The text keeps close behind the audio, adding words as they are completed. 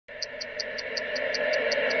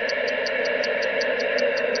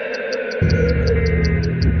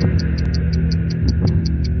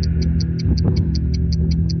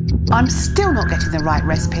I'm still not getting the right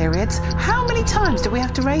rest periods. How many times do we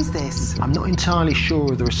have to raise this? I'm not entirely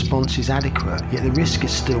sure the response is adequate, yet the risk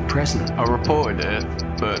is still present. I reported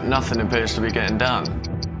it, but nothing appears to be getting done.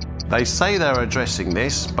 They say they're addressing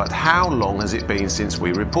this, but how long has it been since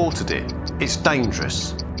we reported it? It's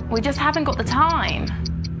dangerous. We just haven't got the time.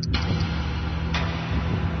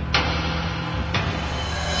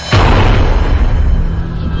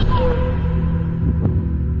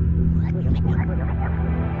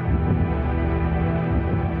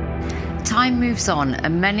 Time moves on,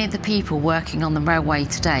 and many of the people working on the railway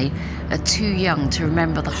today are too young to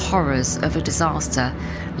remember the horrors of a disaster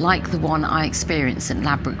like the one I experienced at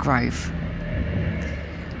Ladbroke Grove.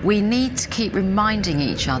 We need to keep reminding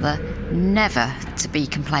each other never to be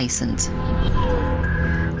complacent.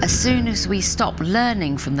 As soon as we stop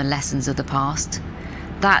learning from the lessons of the past,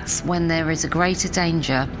 that's when there is a greater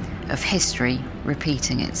danger of history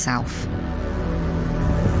repeating itself.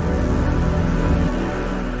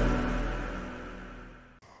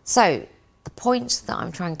 So, the point that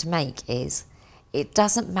I'm trying to make is, it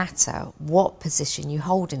doesn't matter what position you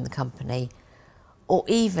hold in the company, or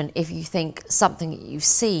even if you think something that you've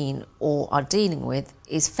seen or are dealing with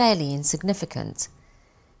is fairly insignificant.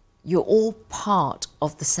 You're all part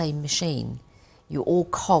of the same machine. You're all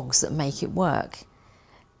cogs that make it work.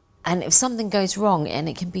 And if something goes wrong, and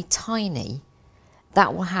it can be tiny,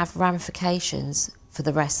 that will have ramifications for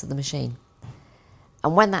the rest of the machine.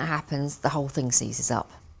 And when that happens, the whole thing seizes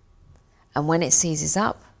up. And when it seizes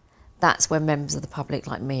up, that's when members of the public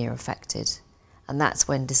like me are affected. And that's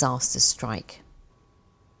when disasters strike.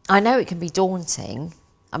 I know it can be daunting.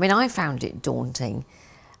 I mean, I found it daunting.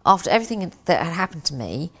 After everything that had happened to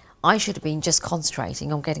me, I should have been just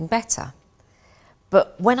concentrating on getting better.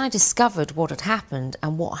 But when I discovered what had happened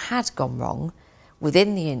and what had gone wrong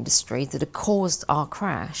within the industry that had caused our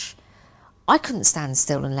crash, I couldn't stand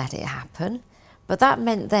still and let it happen. But that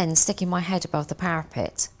meant then sticking my head above the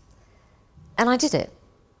parapet. And I did it.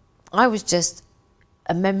 I was just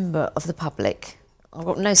a member of the public. I've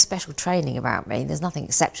got no special training about me. There's nothing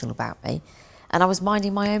exceptional about me. And I was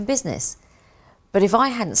minding my own business. But if I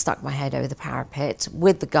hadn't stuck my head over the parapet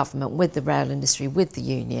with the government, with the rail industry, with the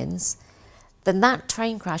unions, then that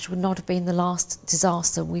train crash would not have been the last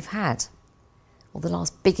disaster we've had, or the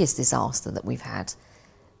last biggest disaster that we've had.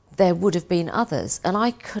 There would have been others. And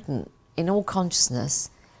I couldn't, in all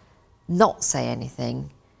consciousness, not say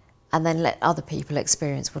anything and then let other people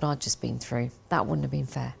experience what I'd just been through. That wouldn't have been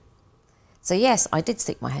fair. So yes, I did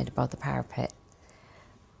stick my head above the parapet.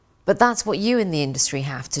 But that's what you in the industry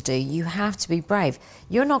have to do. You have to be brave.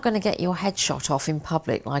 You're not going to get your head shot off in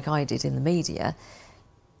public like I did in the media.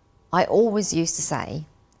 I always used to say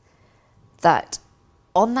that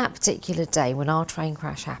on that particular day when our train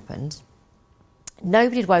crash happened,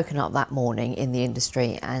 nobody had woken up that morning in the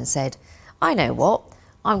industry and said, I know what,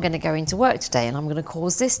 I'm going to go into work today and I'm going to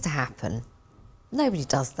cause this to happen. Nobody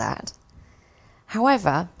does that.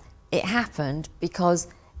 However, it happened because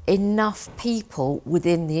enough people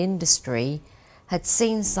within the industry had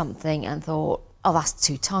seen something and thought, oh, that's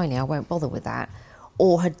too tiny, I won't bother with that.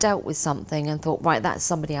 Or had dealt with something and thought, right, that's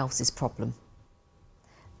somebody else's problem.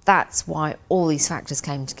 That's why all these factors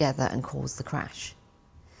came together and caused the crash.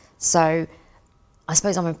 So I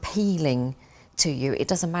suppose I'm appealing to you. It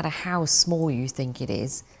doesn't matter how small you think it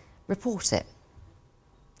is, report it.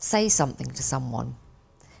 Say something to someone.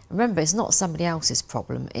 Remember, it's not somebody else's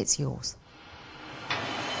problem, it's yours.